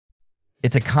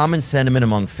It's a common sentiment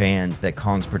among fans that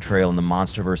Kong's portrayal in the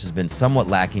MonsterVerse has been somewhat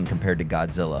lacking compared to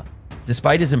Godzilla.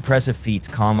 Despite his impressive feats,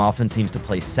 Kong often seems to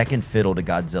play second fiddle to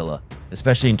Godzilla,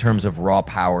 especially in terms of raw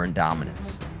power and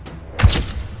dominance.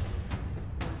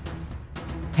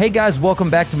 Hey guys, welcome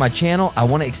back to my channel. I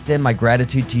want to extend my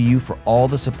gratitude to you for all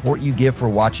the support you give for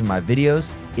watching my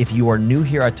videos. If you are new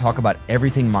here, I talk about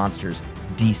everything monsters,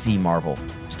 DC, Marvel,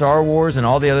 Star Wars, and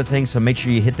all the other things, so make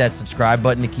sure you hit that subscribe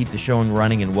button to keep the showing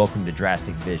running, and welcome to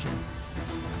Drastic Vision.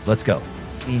 Let's go.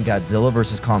 In Godzilla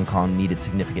vs. Kong needed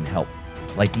significant help,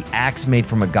 like the axe made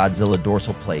from a Godzilla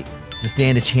dorsal plate, to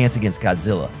stand a chance against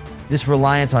Godzilla. This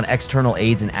reliance on external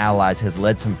aids and allies has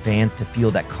led some fans to feel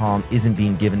that Kong isn't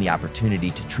being given the opportunity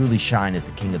to truly shine as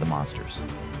the king of the monsters.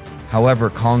 However,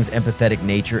 Kong's empathetic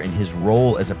nature and his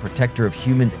role as a protector of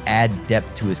humans add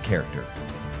depth to his character.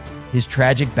 His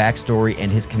tragic backstory and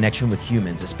his connection with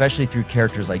humans, especially through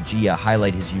characters like Gia,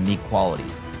 highlight his unique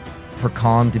qualities. For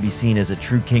Kong to be seen as a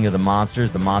true king of the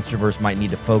monsters, the MonsterVerse might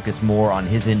need to focus more on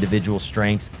his individual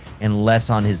strengths and less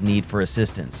on his need for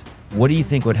assistance. What do you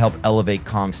think would help elevate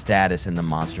Kong's status in the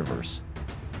MonsterVerse?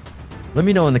 Let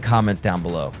me know in the comments down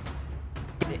below.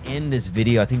 To end this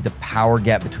video, I think the power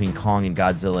gap between Kong and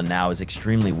Godzilla now is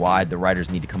extremely wide. The writers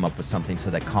need to come up with something so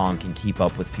that Kong can keep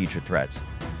up with future threats.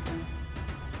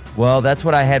 Well, that's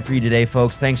what I had for you today,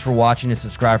 folks. Thanks for watching and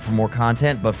subscribe for more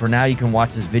content. But for now, you can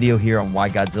watch this video here on why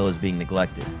Godzilla is being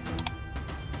neglected.